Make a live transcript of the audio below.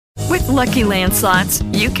Lucky Land Slots,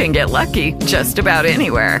 you can get lucky just about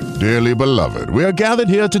anywhere. Dearly beloved, we are gathered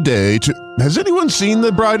here today to... Has anyone seen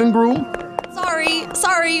the bride and groom?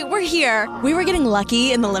 Sorry, we're here. We were getting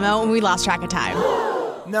lucky in the limo and we lost track of time.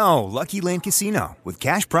 No, Lucky Land Casino, with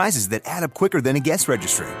cash prizes that add up quicker than a guest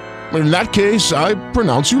registry. In that case, I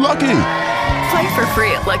pronounce you lucky. Play for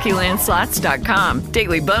free at LuckyLandSlots.com.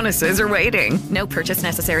 Daily bonuses are waiting. No purchase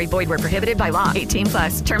necessary. Void where prohibited by law.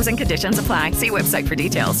 18+. Terms and conditions apply. See website for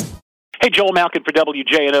details. Hey, Joel Malkin for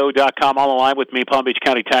WJNO.com. On the line with me, Palm Beach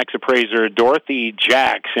County Tax Appraiser Dorothy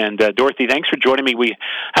Jacks. And Dorothy, thanks for joining me. We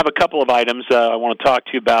have a couple of items I want to talk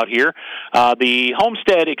to you about here. The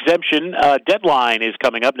homestead exemption deadline is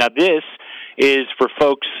coming up. Now, this is for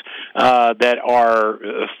folks that are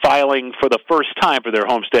filing for the first time for their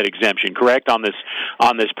homestead exemption, correct, on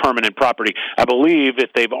this permanent property. I believe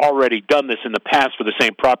if they've already done this in the past for the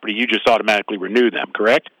same property, you just automatically renew them,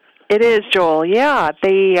 correct? It is, Joel. Yeah,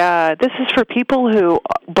 this is for people who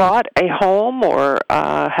bought a home or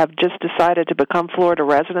have just decided to become Florida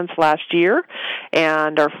residents last year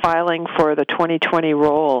and are filing for the 2020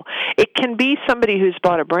 roll. It can be somebody who's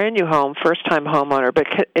bought a brand new home, first-time homeowner, but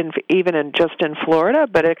even in Florida.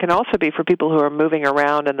 But it can also be for people who are moving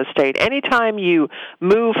around in the state. Anytime you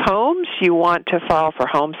move homes, you want to file for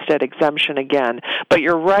homestead exemption again. But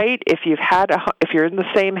you're right. If you're in the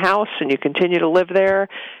same house and you continue to live there,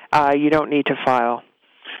 you don't need to file.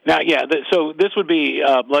 Now, yeah, so this would be,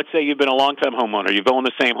 let's say you've been a long-time homeowner. You've owned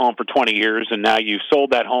the same home for 20 years, and now you've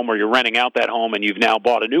sold that home or you're renting out that home, and you've now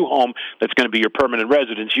bought a new home that's going to be your permanent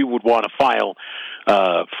residence. You would want to file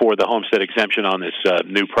for the homestead exemption on this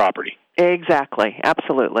new property. Exactly.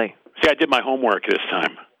 Absolutely. See, I did my homework this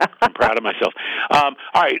time. I'm proud of myself. All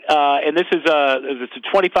right, and this is it's a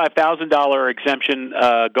 $25,000 exemption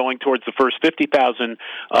going towards the first $50,000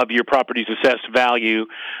 of your property's assessed value,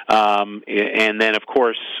 and then of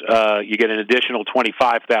course you get an additional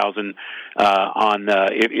 $25,000 on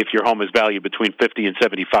if your home is valued between $50,000 and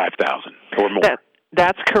 $75,000 or more.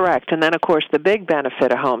 That's correct. And then, of course, the big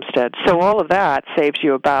benefit of homestead. So all of that saves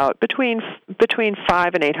you about between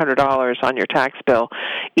 $500 and $800 on your tax bill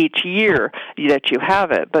each year that you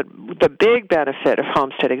have it. But the big benefit of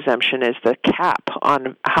homestead exemption is the cap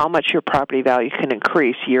on how much your property value can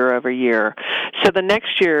increase year over year. So the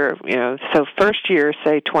next year, so first year,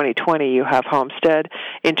 say 2020, you have homestead.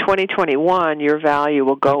 In 2021, your value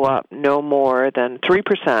will go up no more than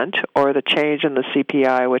 3% or the change in the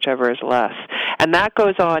CPI, whichever is less. And that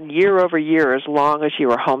goes on year over year as long as you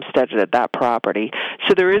are homesteaded at that property.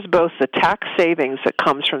 So there is both the tax savings that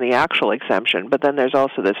comes from the actual exemption, but then there's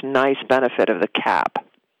also this nice benefit of the cap.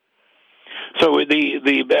 So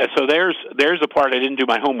so there's the part I didn't do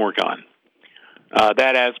my homework on.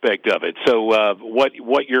 That aspect of it. So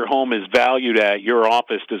what your home is valued at, your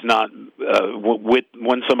office does not,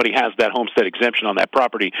 when somebody has that homestead exemption on that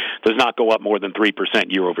property, does not go up more than 3%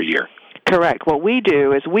 year over year. Correct. What we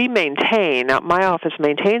do is we maintain, my office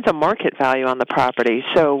maintains a market value on the property,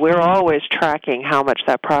 so we're always tracking how much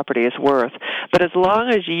that property is worth. But as long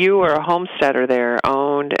as you are a homesteader there,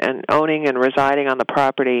 owning and residing on the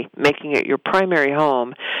property, making it your primary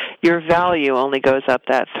home, your value only goes up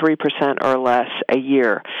that 3% or less a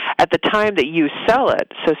year. At the time that you sell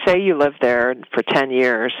it, so say you live there for 10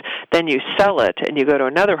 years, then you sell it and you go to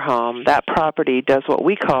another home, that property does what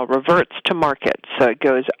we call reverts to market. So it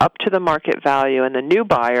goes up to the market value, and the new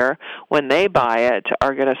buyer, when they buy it,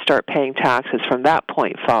 are going to start paying taxes from that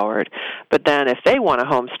point forward. But then if they want a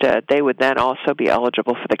homestead, they would then also be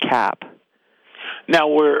eligible for the cap. Now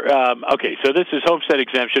we're okay. So this is homestead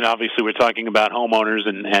exemption. Obviously, we're talking about homeowners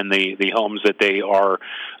and the homes that they are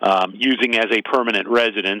using as a permanent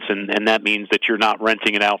residence, and that means that you're not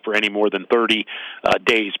renting it out for any more than 30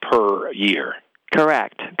 days per year.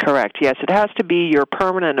 Correct. Yes, it has to be your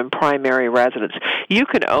permanent and primary residence. You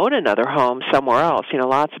can own another home somewhere else.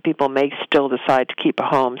 Lots of people may still decide to keep a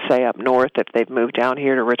home, say, up north if they've moved down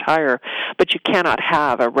here to retire, but you cannot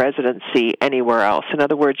have a residency anywhere else. In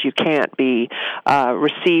other words, you can't be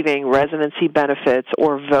receiving residency benefits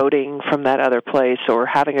or voting from that other place or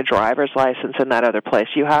having a driver's license in that other place.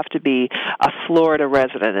 You have to be a Florida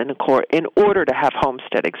resident in order to have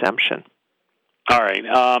homestead exemption. All right.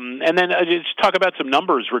 And then just talk about some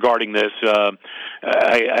numbers regarding this.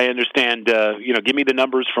 I understand, give me the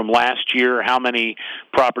numbers from last year, how many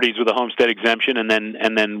properties with a homestead exemption, and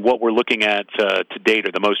then what we're looking at to date,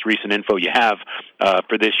 or the most recent info you have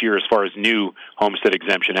for this year as far as new homestead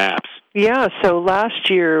exemption apps. Yeah, so last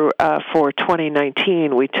year for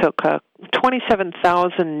 2019, we took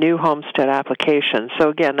 27,000 new homestead applications. So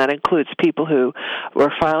again, that includes people who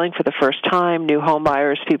were filing for the first time, new home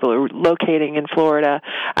buyers, people who are locating in Florida,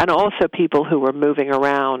 and also people who were moving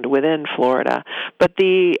around within Florida,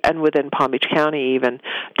 and within Palm Beach County even.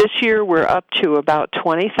 This year we're up to about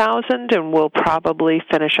 20,000, and we'll probably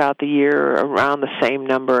finish out the year around the same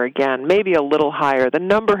number again, maybe a little higher. The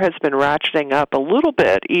number has been ratcheting up a little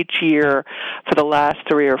bit each year for the last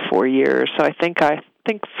 3 or 4 years. So I think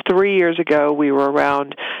 3 years ago we were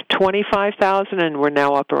around 25,000, and we're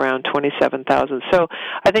now up around 27,000. So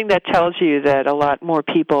I think that tells you that a lot more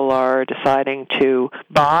people are deciding to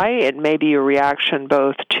buy. It may be a reaction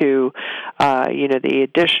both to, the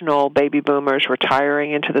additional baby boomers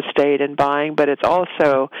retiring into the state and buying, but it's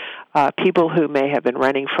also people who may have been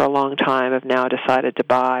renting for a long time have now decided to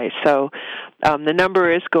buy. So the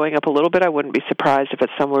number is going up a little bit. I wouldn't be surprised if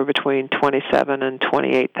it's somewhere between 27 and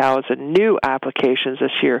 28,000 new applications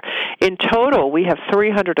this year. In total, we have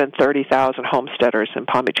 330,000 homesteaders in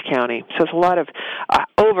Palm Beach County. So it's a lot of,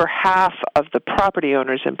 over half of the property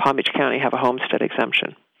owners in Palm Beach County have a homestead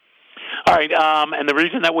exemption. All right, and the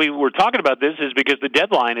reason that we were talking about this is because the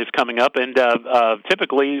deadline is coming up, and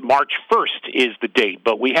typically March 1st is the date,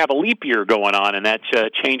 but we have a leap year going on, and that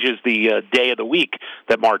changes the day of the week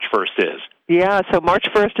that March 1st is. Yeah, so March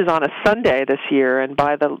 1st is on a Sunday this year, and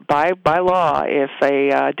by law, if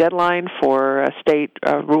a deadline for a state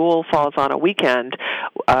rule falls on a weekend,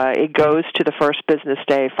 it goes to the first business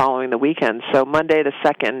day following the weekend. So Monday the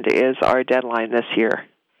 2nd is our deadline this year.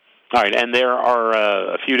 All right, and there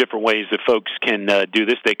are a few different ways that folks can do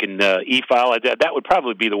this. They can e-file. That would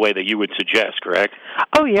probably be the way that you would suggest, correct?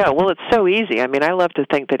 Oh, yeah. Well, it's so easy. I mean, I love to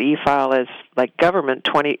think that e-file is like government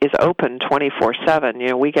is open 24/7. You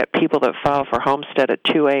know, we get people that file for homestead at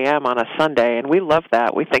 2 a.m. on a Sunday, and we love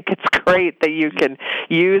that. We think it's great that you can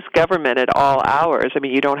use government at all hours. I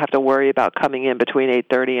mean, you don't have to worry about coming in between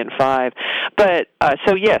 8:30 and 5. But,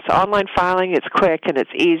 so yes, online filing, it's quick and it's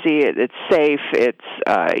easy, it's safe, it's,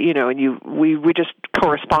 and we just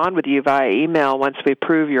correspond with you via email once we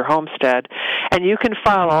approve your homestead. And you can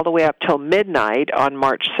file all the way up till midnight on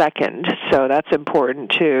March 2nd, so that's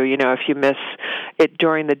important too. You know, if you miss it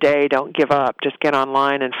during the day, don't give up. Just get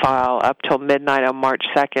online and file up till midnight on March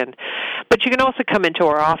 2nd. But you can also come into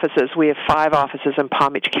our offices. We have 5 offices in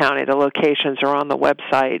Palm Beach County. The locations are on the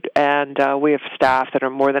website, and we have staff that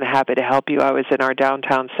are more than happy to help you. I was in our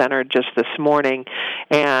downtown center just this morning,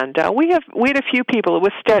 and we had a few people. It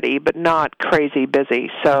was steady, but not crazy busy.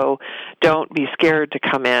 So don't be scared to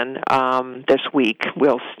come in this week.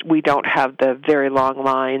 We don't have the very long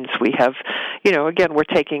lines. We have, again, we're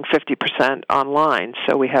taking 50% online,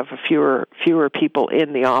 so we have fewer people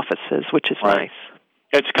in the offices, which is nice.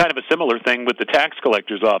 It's kind of a similar thing with the tax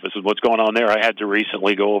collector's office and what's going on there. I had to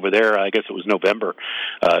recently go over there. I guess it was November,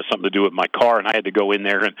 something to do with my car, and I had to go in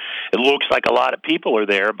there. And it looks like a lot of people are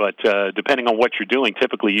there, but depending on what you're doing,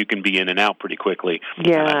 typically you can be in and out pretty quickly.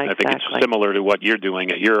 Yeah, exactly. I think it's similar to what you're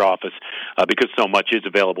doing at your office because so much is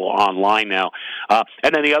available online now.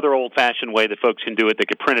 And then the other old-fashioned way that folks can do it, they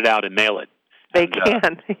can print it out and mail it. They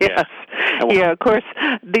can, yes. Yeah, of course,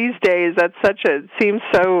 these days seems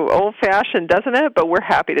so old-fashioned, doesn't it? But we're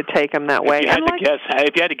happy to take them that way.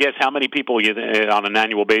 If you had to guess how many people on an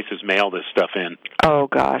annual basis mail this stuff in? Oh,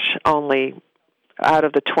 gosh, only out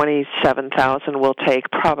of the 27,000 we'll take,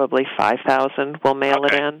 probably 5,000 will mail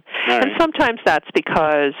it in. Right. And sometimes that's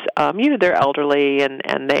because, they're elderly and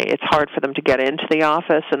it's hard for them to get into the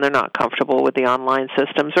office and they're not comfortable with the online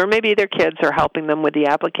systems. Or maybe their kids are helping them with the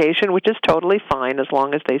application, which is totally fine as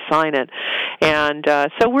long as they sign it. And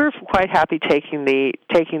so we're quite happy taking the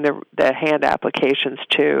hand applications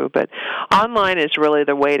too. But online is really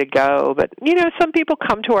the way to go. But, some people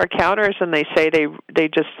come to our counters and they say they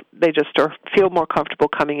just feel more comfortable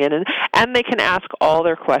coming in, and they can ask all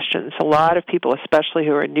their questions. A lot of people, especially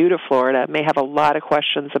who are new to Florida, may have a lot of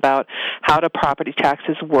questions about how do property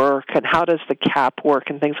taxes work and how does the cap work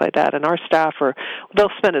and things like that. And our staff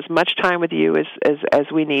they'll spend as much time with you as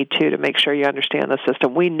we need to make sure you understand the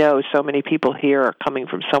system. We know so many people here are coming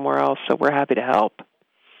from somewhere else, so we're happy to help.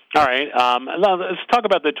 All right. Now let's talk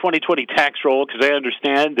about the 2020 tax roll, because I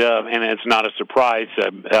understand, and it's not a surprise,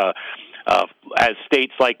 as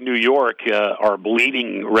states like New York are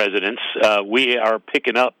bleeding residents, we are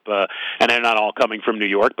picking up, and they're not all coming from New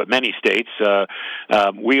York, but many states.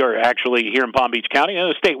 We are actually here in Palm Beach County,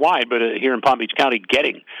 statewide, but here in Palm Beach County,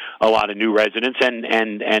 getting a lot of new residents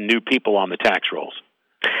and new people on the tax rolls.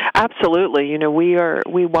 Absolutely.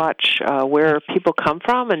 We watch where people come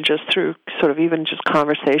from, and just through sort of even just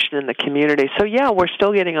conversation in the community. So, yeah, we're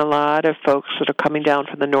still getting a lot of folks that are coming down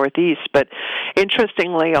from the Northeast. But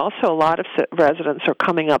interestingly, also a lot of residents are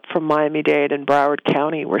coming up from Miami-Dade and Broward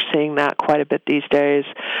County. We're seeing that quite a bit these days,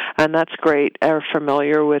 and that's great. They're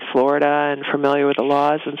familiar with Florida and familiar with the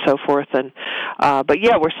laws and so forth. And but,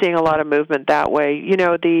 yeah, we're seeing a lot of movement that way.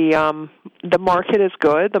 The market is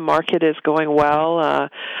good. The market is going well.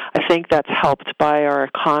 I think that's helped by our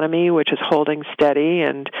economy, which is holding steady.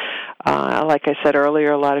 And like I said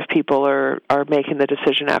earlier, a lot of people are making the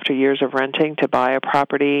decision after years of renting to buy a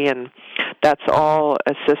property, and that's all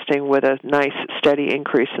assisting with a nice, steady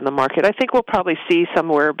increase in the market. I think we'll probably see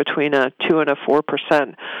somewhere between a 2% and a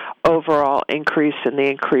 4% overall increase in the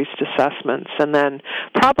increased assessments, and then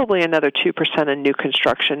probably another 2% in new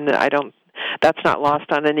construction. That's not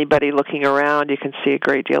lost on anybody looking around. You can see a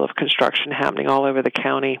great deal of construction happening all over the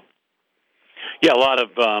county. Yeah, a lot of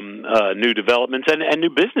new developments and new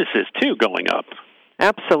businesses, too, going up.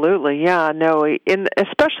 Absolutely, yeah. No,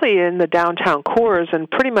 especially in the downtown cores, and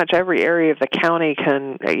pretty much every area of the county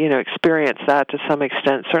can, experience that to some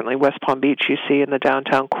extent. Certainly West Palm Beach you see in the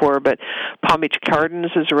downtown core, but Palm Beach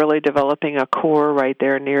Gardens is really developing a core right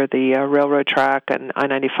there near the railroad track and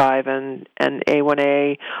I-95 and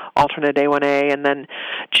A1A, alternate A1A, and then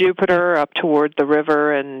Jupiter up toward the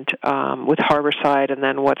river and with Harborside, and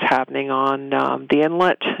then what's happening on the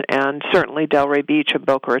inlet, and certainly Delray Beach and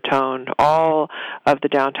Boca Raton. All of the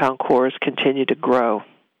downtown cores continue to grow.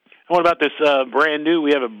 What about this brand new?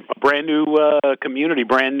 We have a brand new community,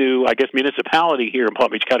 brand new, I guess, municipality here in Palm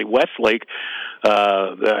Beach County, Westlake.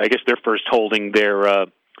 I guess they're first holding their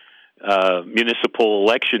municipal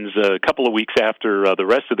elections a couple of weeks after the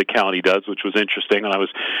rest of the county does, which was interesting. And I was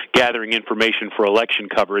gathering information for election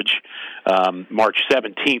coverage. March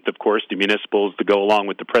 17th, of course, the municipals to go along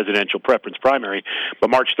with the presidential preference primary. But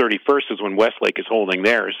March 31st is when Westlake is holding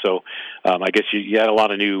theirs. So I guess you had a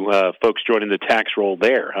lot of new folks joining the tax roll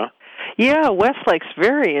there, huh? Yeah, Westlake's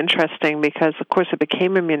very interesting because, of course, it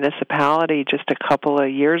became a municipality just a couple of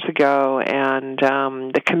years ago, and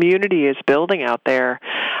the community is building out there.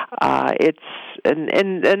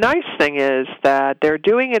 And the nice thing is that they're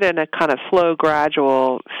doing it in a kind of slow,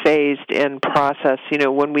 gradual, phased-in process.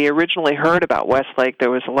 When we originally heard about Westlake, there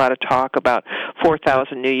was a lot of talk about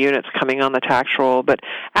 4,000 new units coming on the tax roll. But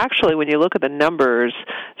actually, when you look at the numbers,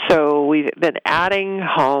 so we've been adding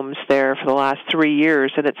homes there for the last 3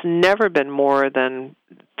 years, and it's never been more than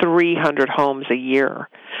 300 homes a year.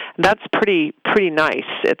 And that's pretty nice.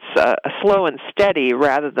 It's slow and steady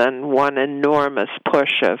rather than one enormous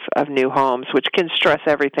push of new homes, which can stress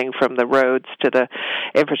everything from the roads to the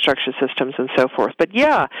infrastructure systems and so forth. But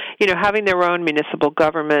yeah, having their own municipal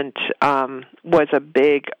government was a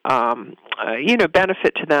big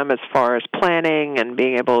benefit to them as far as planning and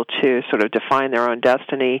being able to sort of define their own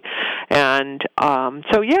destiny. And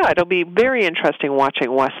so yeah, it'll be very interesting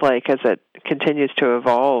watching Westlake as it continues to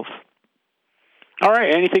evolve. All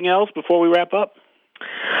right. Anything else before we wrap up?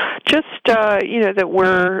 Just that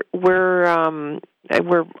we're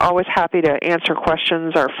always happy to answer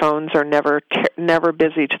questions. Our phones are never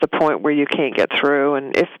busy to the point where you can't get through.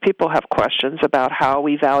 And if people have questions about how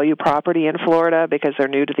we value property in Florida because they're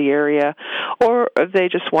new to the area, or if they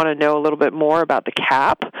just want to know a little bit more about the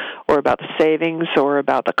cap, or about the savings, or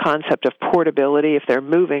about the concept of portability if they're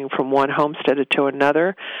moving from one homestead to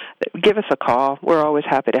another, give us a call. We're always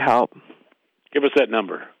happy to help. Give us that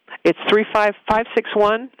number. It's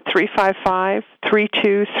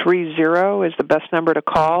 561-355-3230 is the best number to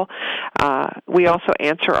call. We also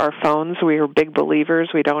answer our phones. We are big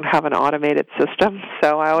believers. We don't have an automated system,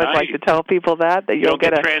 so I always like to tell people that you'll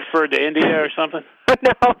get transferred to India or something?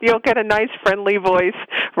 No, you'll get a nice, friendly voice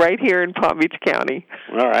right here in Palm Beach County.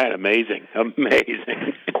 All right, amazing.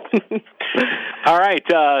 All right,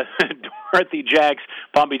 Dorothy Jacks,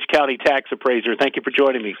 Palm Beach County Tax Appraiser. Thank you for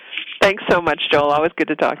joining me. Thanks so much, Joel. Always good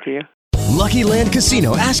to talk to you. Lucky Land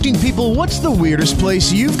Casino, asking people, what's the weirdest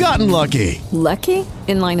place you've gotten lucky? Lucky?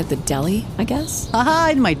 In line at the deli, I guess?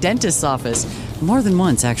 Aha, in my dentist's office. More than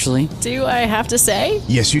once, actually. Do I have to say?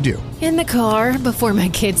 Yes, you do. In the car before my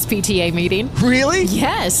kids' PTA meeting. Really?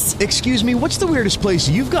 Yes. Excuse me, what's the weirdest place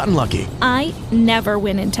you've gotten lucky? I never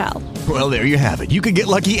win and tell. Well, there you have it. You can get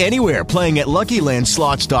lucky anywhere, playing at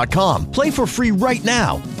LuckyLandSlots.com. Play for free right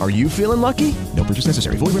now. Are you feeling lucky? No purchase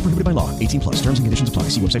necessary. Void where prohibited by law. 18+. Terms and conditions apply.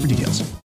 See website for details.